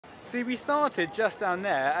See, we started just down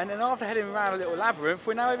there, and then after heading around a little labyrinth,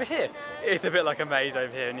 we're now over here. It's a bit like a maze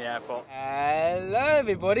over here in the airport. Hello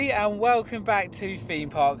everybody, and welcome back to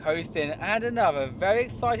Theme Park Coastin and another very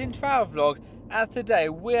exciting travel vlog, as today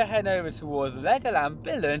we're heading over towards Legoland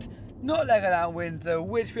Billund, not Legoland Windsor,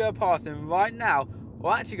 which we are passing right now,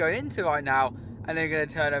 or actually going into right now, and then going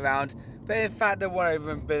to turn around. But in fact, the one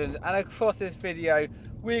over in Billund, and across this video,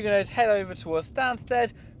 we're going to head over towards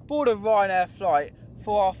Stansted, board a RYANAIR flight,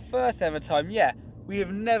 for our first ever time. Yeah, we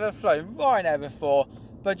have never flown RYANAIR before,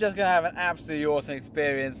 but just going to have an absolutely awesome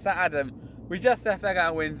experience. So Adam, we just left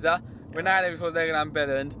Legoland Windsor, we're now heading towards Legoland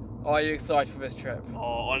Billund. Are you excited for this trip?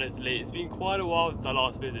 Oh, honestly, it's been quite a while since I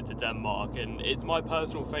last visited Denmark, and it's my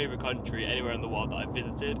personal favourite country anywhere in the world that I've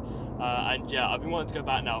visited. And yeah, I've been wanting to go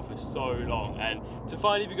back now for so long, and to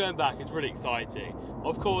finally be going back is really exciting.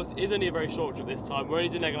 Of course, it's only a very short trip this time. We're only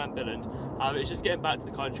doing Legoland Billund. It's just getting back to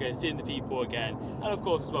the country and seeing the people again, and of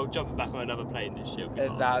course as well jumping back on another plane this year.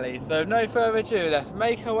 Exactly. So no further ado, let's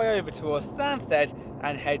make our way over towards Stansted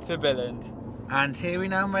and head to Billund. And here we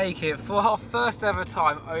now make it for our first ever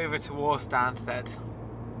time over towards Stansted.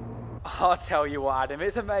 I'll tell you what, Adam,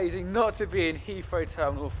 it's amazing not to be in Heathrow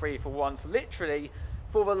Terminal 3 for once. Literally,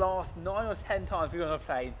 for the last 9 or 10 times we've been on a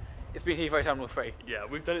plane, it's been Heathrow Terminal 3. Yeah,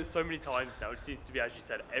 we've done it so many times now. It seems to be, as you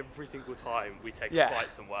said, every single time we take a flight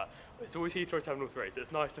somewhere, it's always Heathrow Terminal 3, so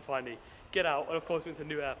it's nice to finally get out, and of course it's a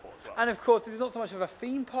new airport as well. And of course, this is not so much of a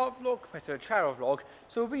theme park vlog compared to a travel vlog,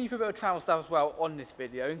 so we'll bring you through a bit of travel stuff as well on this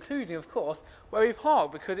video, including, of course, where we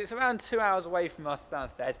park, because it's around 2 hours away from us,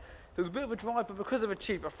 Stansted. So it was a bit of a drive, but because of a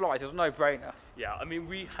cheaper flight, it was a no-brainer. Yeah, I mean,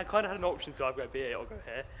 we had kind of had an option to either go BA or go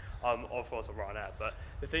here, of course on RYANAIR, but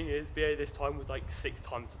the thing is, BA this time was like 6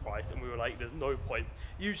 times the price, and we were like, there's no point.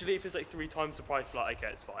 Usually if it's like 3 times the price, we're like,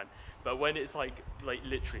 okay, it's fine. But when it's like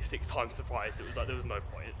literally 6 times the price, it was like, there was no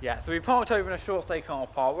point. Yeah, so we parked over in a short stay car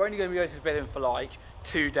park. We're only going to be going to Billund for like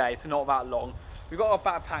 2 days, so not that long. We've got our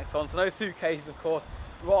backpacks on, so no suitcases, of course.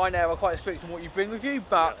 RYANAIR are quite strict on what you bring with you,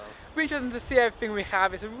 but we're interested to see everything we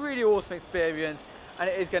have. It's a really awesome experience, and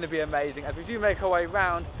it is going to be amazing as we do make our way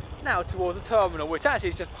around now towards the terminal, which actually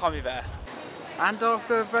is just behind me there. And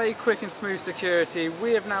after a very quick and smooth security,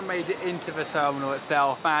 we have now made it into the terminal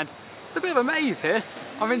itself, and it's a bit of a maze here.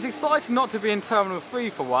 I mean, it's exciting not to be in Terminal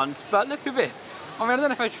 3 for once, but look at this. I mean, I don't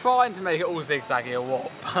know if I'm trying to make it all zigzaggy or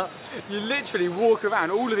what, but you literally walk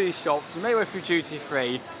around all of these shops, you make your way through duty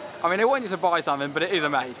free. I mean, they want you to buy something, but it is a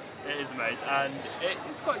maze. It is a maze, and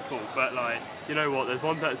it's quite cool, but like, you know what, there's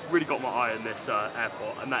one that's really got my eye on this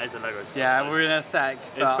airport, and that is a Lego store. Yeah, we're in a sec.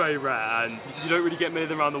 It's very rare, and you don't really get many of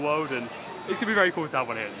them around the world, and it's going to be very cool to have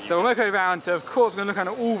one here. So we'll go around to, of course, we're going to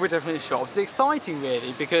look at all the different shops. It's exciting,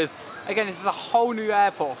 really, because, again, this is a whole new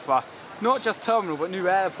airport for us. Not just terminal, but new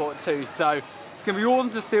airport too, so it's going to be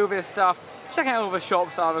awesome to see all this stuff. Check out all the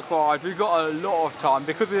shops that are required. We've got a lot of time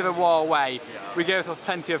because we live a while away. We gave ourselves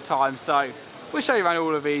plenty of time, so we'll show you around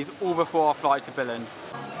all of these all before our flight to Billund.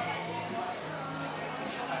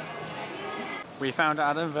 We found it,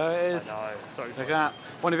 Adam. There it is. I know. So look at that.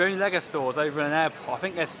 One of the only Lego stores over in an airport. I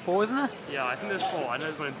think there's 4, isn't there? Yeah, I think there's 4. I know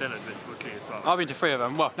there's one in Billund, which we'll see as well. I've been to 3 of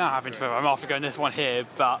them. Well, now I've been to 3 of them. I'm after going this one here,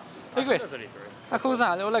 but look at this. How cool is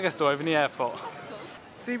that? A little Lego store over in the airport.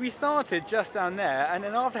 See, we started just down there, and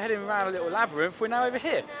then after heading around a little labyrinth, we're now over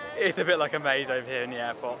here. It's a bit like a maze over here in the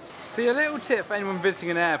airport. See, a little tip for anyone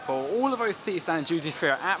visiting an airport, all of those seats down in duty free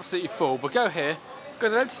are absolutely full, but go here,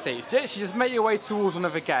 because they're empty seats. Literally just make your way towards one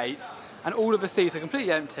of the gates, and all of the seats are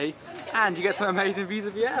completely empty, and you get some amazing views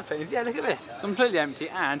of the airplanes. Yeah, look at this, completely empty,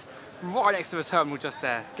 and right next to the terminal just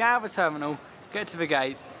there. Get out of the terminal, get to the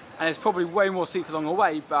gate, and there's probably way more seats along the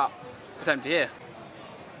way, but it's empty here.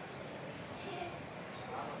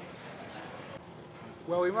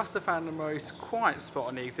 Well, we must have found the most quiet spot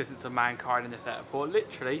on the existence of mankind in this airport.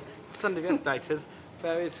 Literally, just under the escalators,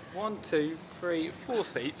 there is 1, 2, 3, 4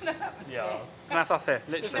 seats. Yeah. And that's us here,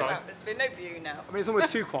 literally. There's no view now. I mean, it's almost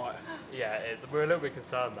too quiet. Yeah, it is. We're a little bit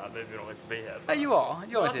concerned that maybe we're not meant to be here. Hey, you are.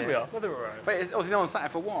 You are, I think we are. I think we're alright. But it's, obviously no one's sat here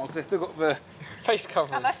for a while because they've still got the face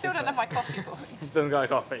coverage. And I still don't have my coffee, boys. Still got a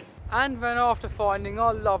coffee. And then after finding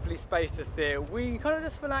our lovely space to sit, we kind of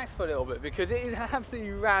just relaxed for a little bit because it is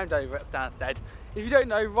absolutely round over at Stansted. If you don't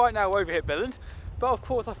know, right now we're over here at Billund. But of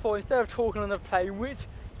course I thought instead of talking on the plane, which is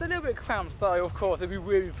a little bit cramped, so of course it'd be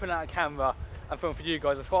weird putting out a camera and film for you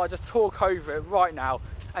guys, I thought I'd just talk over it right now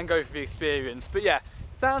and go for the experience. But yeah,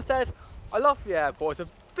 Stansted, I love the airport. It's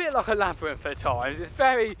a bit like a labyrinth at times. It's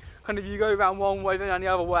very kind of, you go around one way, then down the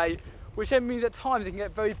other way, which then means at times it can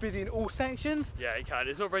get very busy in all sections. Yeah, it can.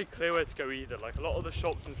 It's not very clear where to go either. Like, a lot of the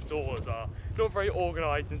shops and stores are not very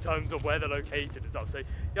organised in terms of where they're located and stuff, so you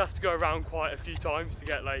have to go around quite a few times to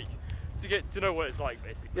get like to get to know what it's like,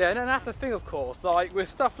 basically. Yeah, and then that's the thing, of course. Like with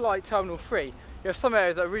stuff like Terminal 3, you have some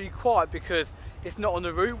areas that are really quiet because it's not on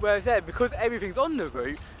the route, whereas there, because everything's on the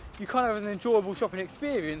route, you kind of have an enjoyable shopping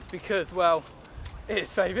experience because, well,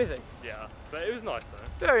 it's very busy. Yeah, but it was nice though.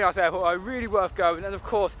 Very nice airport, really worth going. And of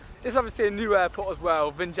course, it's obviously a new airport as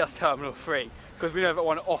well than just Terminal 3, because we know that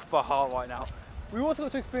one off by heart right now. We also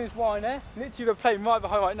got to experience RYANAIR. Literally the plane right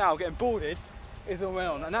behind right now, getting boarded, is all went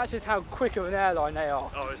on. And that's just how quick of an airline they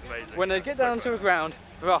are. Oh, it's amazing. When they get down to the ground,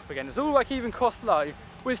 they're up again. It's all about keeping costs low,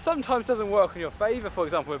 which sometimes doesn't work in your favour. For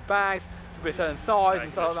example, with bags, to be a certain size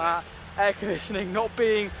and stuff like that. Air conditioning not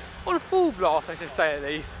being on a full blast, I should say at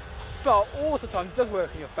least. But also times it does work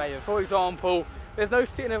in your favour. For example, there's no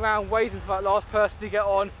sitting around waiting for that last person to get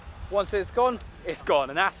on. Once it's gone,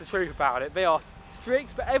 and that's the truth about it. They are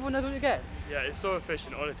strict, but everyone knows what you get. Yeah, it's so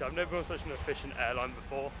efficient, honestly. I've never been on such an efficient airline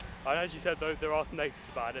before. And as you said, though, there are some negatives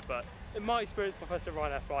about it, but in my experience, my first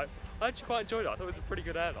RYANAIR flight, I actually quite enjoyed it. I thought it was a pretty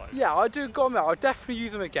good airline. Yeah, I do go on there. I'll definitely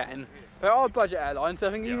use them again. They are budget airlines, so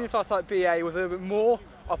I think even if I like BA was a little bit more,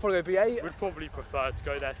 I'll probably go BA. Would probably prefer to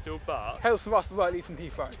go there still, but helps for us as well, at least from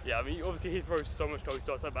Heathrow. Yeah, I mean, obviously Heathrow is so much closer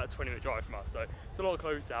to us, like about a 20-minute drive from us, so it's a lot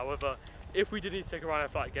closer. However, if we did need to take a RYANAIR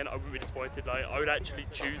flight again, I wouldn't be disappointed. Like, I would actually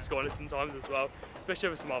choose to go on it sometimes as well, especially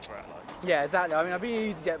over some other airlines. Yeah, exactly. I mean, I've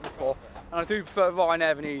been EasyJet before, and I do prefer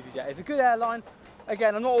RYANAIR than EasyJet. It's a good airline.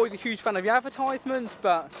 Again, I'm not always a huge fan of the advertisements,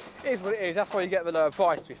 but it is what it is. That's why you get the lower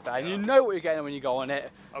price, to be fair. And you know what you're getting when you go on it.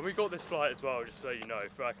 And we got this flight as well, just so you know,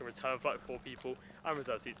 for like a return flight for 4 people and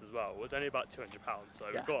reserve seats as well. It was only about £200, so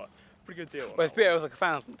we've got a pretty good deal. Whereas BA was like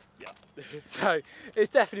 £1,000. Yeah. So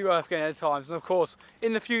it's definitely worth getting at times. And of course,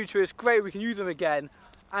 in the future, it's great we can use them again.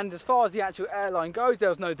 And as far as the actual airline goes, there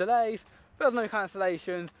was no delays, there was no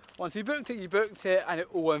cancellations. Once you booked it, and it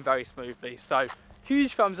all went very smoothly. So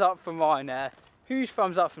huge thumbs up from RYANAIR. Huge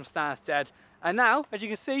thumbs up from Stansted. And now, as you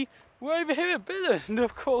can see, we're over here at Billund,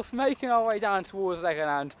 of course, making our way down towards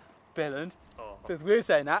Legoland Billund. Oh, feels weird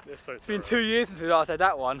saying that. It's been 2 years since we last said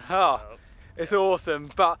that one. Oh, it's awesome.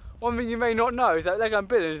 But one thing you may not know is that Legoland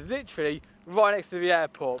Billund is literally right next to the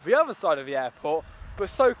airport, the other side of the airport, but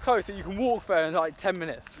so close that you can walk there in like 10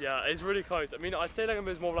 minutes. Yeah, it's really close. I mean, I'd say Legoland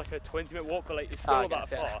Billund is more like a 20-minute walk, but like, it's still not that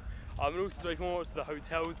far. And also, if you want to the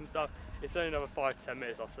hotels and stuff, it's only another 5 to 10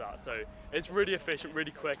 minutes after that. So it's really efficient,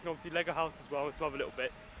 really quick. And obviously Lego House as well, and some other little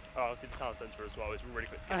bits. Obviously the town centre as well is really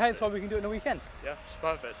quick to get and hence to. why we can do it on the weekend. Yeah, it's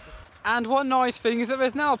perfect. And one nice thing is that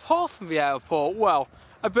there's now a path from the airport. Well,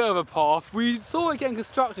 a bit of a path. We saw it getting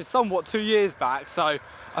constructed somewhat 2 years back, so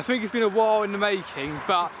I think it's been a while in the making.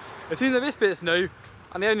 But it seems that this bit's new,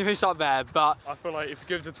 and they only finished up there. But I feel like if we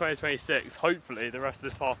give it to 2026, hopefully the rest of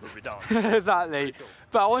this path will be done. Exactly. Cool.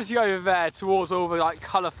 But once you go over there towards all the like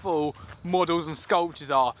colourful models and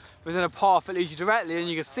sculptures are, there's then a path that leads you directly, and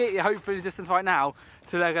you can see it hopefully in the distance right now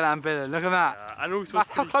to Legoland Billund. Look at that. Yeah, and also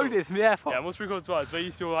that's how close it is from the airport. Yeah, and what's pretty cool as well is where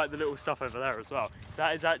you see all like the little stuff over there as well.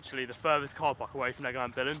 That is actually the furthest car park away from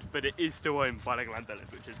Legoland Billund, but it is still owned by Legoland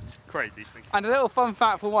Billund, which is crazy to think. And a little fun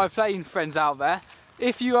fact for my plane friends out there.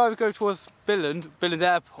 If you ever go towards Billund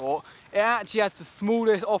Airport, it actually has the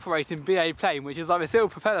smallest operating BA plane, which is like this little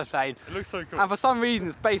propeller plane. It looks so cool. And for some reason,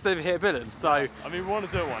 it's based over here at Billund. So yeah. I mean, we want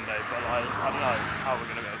to do it one day, but like, I don't know how we're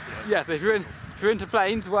going to be able to do it. Yeah, so if you're into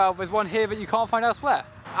planes, well, there's one here that you can't find elsewhere.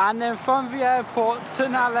 And then from the airport to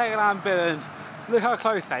now Legoland Billund, look how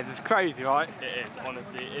close it is. It's crazy, right? It is,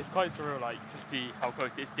 honestly. It's quite surreal, like, to see how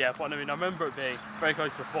close it is to the airport. I mean, I remember it being very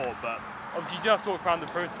close before, but obviously you do have to walk around the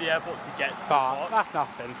perimeter of the airport to get to the park. That's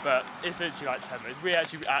nothing. But it's literally like 10 minutes. We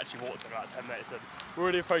actually walked in about 10 minutes, and we're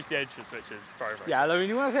really close to the entrance, which is very, very I mean,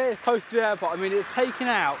 you want to say it's close to the airport. I mean, it's taken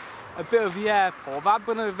out a bit of the airport. That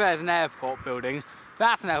building over there is an airport building.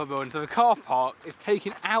 That's an airport building, so the car park is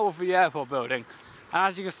taken out of the airport building. And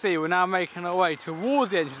as you can see, we're now making our way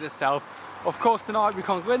towards the entrance itself. Of course, tonight we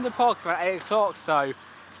can't go in the park, it's around 8 o'clock, so a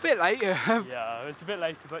bit late. Yeah, it's a bit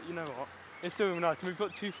later, but you know what? It's still really nice. And we've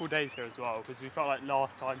got 2 full days here as well, because we felt like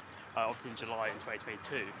last time, obviously in July in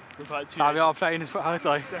 2022, we felt like 2 days. We are playing as well,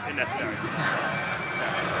 so definitely necessary.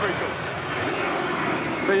 Yeah, it's pretty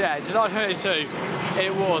cool. But yeah, July 22,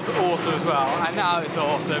 it was awesome as well, and now it's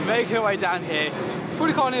awesome. Making our way down here,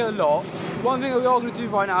 probably can't hear a lot. One thing that we are going to do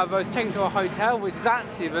right now though is check into our hotel, which is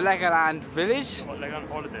actually the Legoland Village. Legoland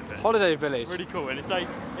Holiday Village. Holiday Village. Really cool, and it's like,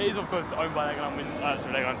 it is of course owned by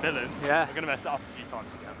Legoland Billund. Yeah. We're going to mess it up a few times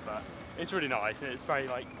again, but it's really nice, and it's very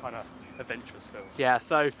like kind of adventurous feel. Yeah,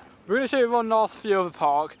 so we're going to show you one last view of the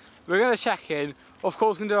park. We're going to check in. Of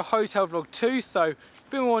course, we're going to do a hotel vlog too, so a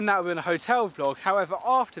bit more than that, we're in a hotel vlog. However,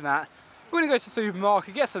 after that, we're going to go to the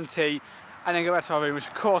supermarket, get some tea, and then go back to our room, which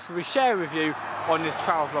of course we'll be sharing with you on this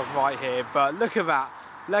travel vlog right here. But look at that,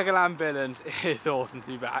 Legoland Billund, it's awesome to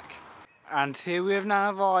be back. And here we have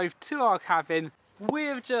now arrived to our cabin. We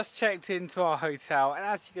have just checked into our hotel, and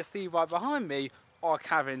as you can see right behind me, our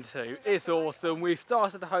cabin too. It's awesome. We've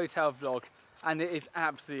started the hotel vlog and it is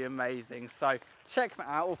absolutely amazing. So check that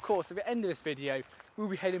out. Of course, at the end of this video, we'll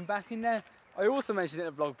be heading back in there. I also mentioned it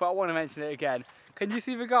in the vlog, but I want to mention it again. Can you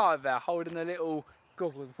see the guy there holding the little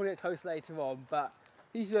goggles? We'll put it close later on, but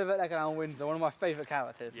he's with Legoland Windsor, one of my favourite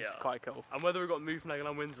characters, which is quite cool. And whether we got moved from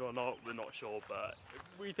Legoland Windsor or not, we're not sure, but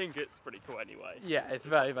we think it's pretty cool anyway. Yeah, it's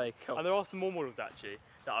very, very cool. And there are some more models actually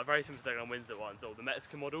that are very similar to the Legoland Windsor ones, or the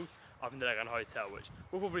Mexican models up in the Legoland Hotel, which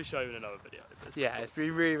we'll probably show you in another video. It's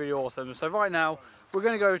been really, really awesome. So right now, we're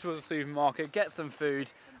going to go to the supermarket, get some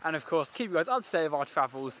food, and of course, keep you guys up to date with our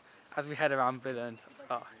travels as we head around Billund.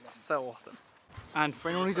 Oh, so awesome. And for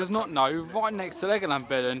anyone who does not know, right next to Legoland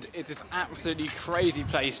Billund is this absolutely crazy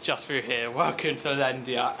place just through here. Welcome to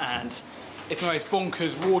Lendia, and it's the most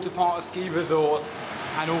bonkers water park, ski resorts,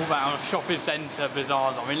 and all that shopping centre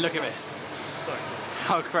bazaars. I mean, look at this. So cool.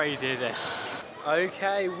 How crazy is this?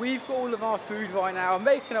 Okay, we've got all of our food right now,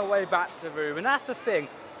 making our way back to the room, and that's the thing.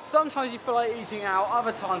 Sometimes you feel like eating out,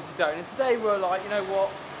 other times you don't. And today we're like, you know what,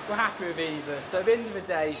 we're happy with either. So at the end of the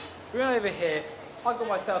day, we went over here. I got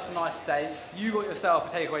myself some nice steaks. You got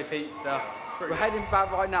yourself a takeaway pizza. We're heading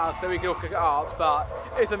back right now so we can all cook it up, but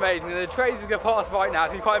it's amazing. And the trays is going to pass right now,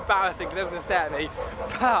 so it's quite embarrassing because they're going to stare at me.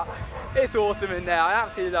 But it's awesome in there. I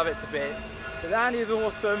absolutely love it to bits. The land is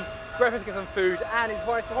awesome. Breakfast, get some food, and it's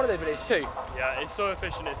right to holiday village too. Yeah, it's so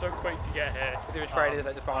efficient, it's so quick to get here. It's even train, isn't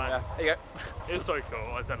it? Just behind there. There you go. It's so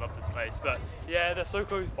cool, I don't love this place. But yeah, they're so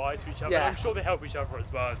close by to each other. Yeah. I'm sure they help each other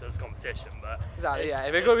as well in terms of competition. But exactly, yeah.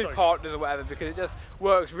 They've got to be partners or whatever because it just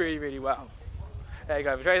works really, really well. There you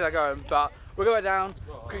go, the trays are going, but we'll go down,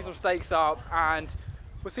 cook some steaks up, and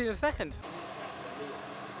we'll see you in a second.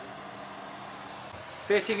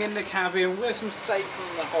 Sitting in the cabin with some steaks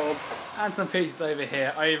on the hob and some pizzas over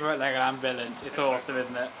here, over at Legoland Billund. It's awesome,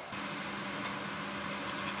 isn't it?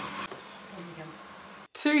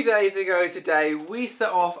 2 days ago today, we set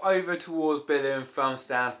off over towards Billund from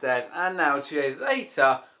Stansted, and now 2 days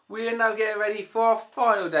later, we are now getting ready for our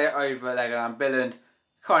final day over at Legoland Billund.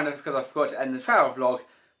 Kind of because I forgot to end the travel vlog,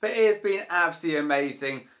 but it has been absolutely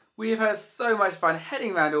amazing. We have had so much fun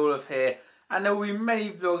heading around all of here, and there will be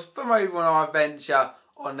many vlogs from over on our adventure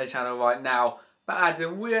on the channel right now. But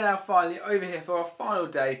Adam, we are now finally over here for our final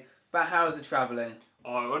day. But how was the travelling?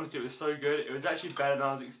 Oh, honestly, it was so good. It was actually better than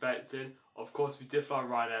I was expecting. Of course, we did fly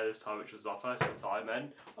RYANAIR this time, which was our first ever time,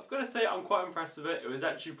 and I've got to say I'm quite impressed with it. It was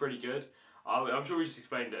actually pretty good. I'm sure we just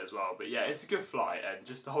explained it as well, but yeah, it's a good flight, and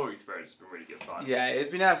just the whole experience has been really good fun. Yeah, it's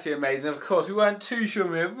been absolutely amazing. Of course, we weren't too sure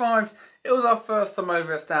when we arrived. It was our first time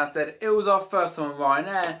over at Stansted. It was our first time on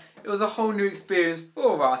RYANAIR. It was a whole new experience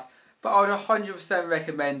for us, but I would 100%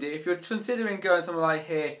 recommend it. If you're considering going somewhere like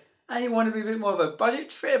here, and you want to be a bit more of a budget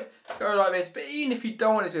trip, go like this. But even if you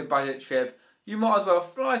don't want it to be a budget trip, you might as well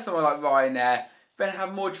fly somewhere like RYANAIR, then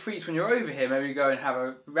have more treats when you're over here. Maybe go and have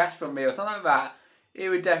a restaurant meal or something like that. It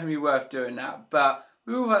would definitely be worth doing that. But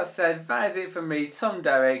with all that said, that is it from me, Tom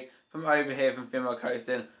Derrick, from over here from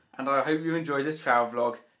Coastin, and I hope you enjoyed this travel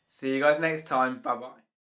vlog. See you guys next time. Bye bye.